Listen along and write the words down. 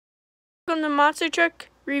Welcome to Monster Truck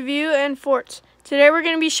Review and Forts. Today we're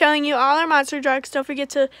going to be showing you all our monster trucks. Don't forget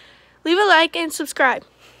to leave a like and subscribe.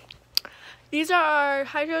 These are our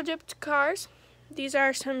hydro-dipped cars. These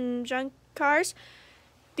are some junk cars.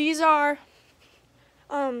 These are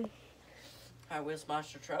Hot Wheels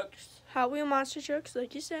monster trucks. Hot Wheel monster trucks,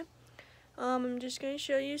 like you said. I'm just going to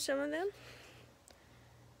show you some of them.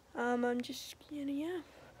 Yeah.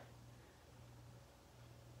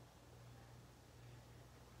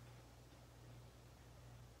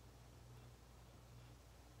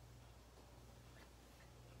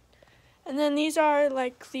 And then these are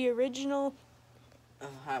like the original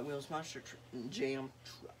Hot Wheels monster jam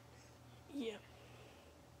truck. Yeah.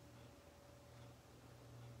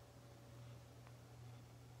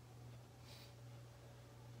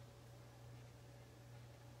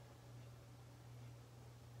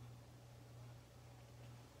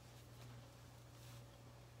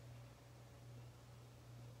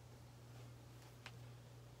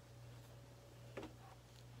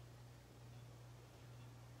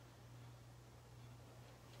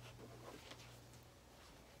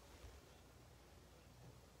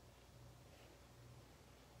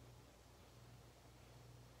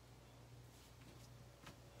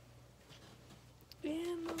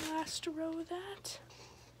 And the last row of that.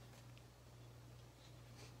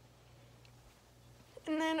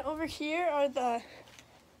 And then over here are the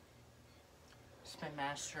Spin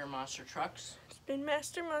Master monster trucks. Spin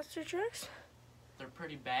Master monster trucks. They're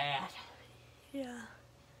pretty bad. Yeah.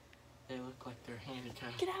 They look like they're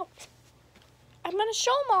handicapped. Get out. I'm going to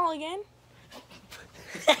show them all again.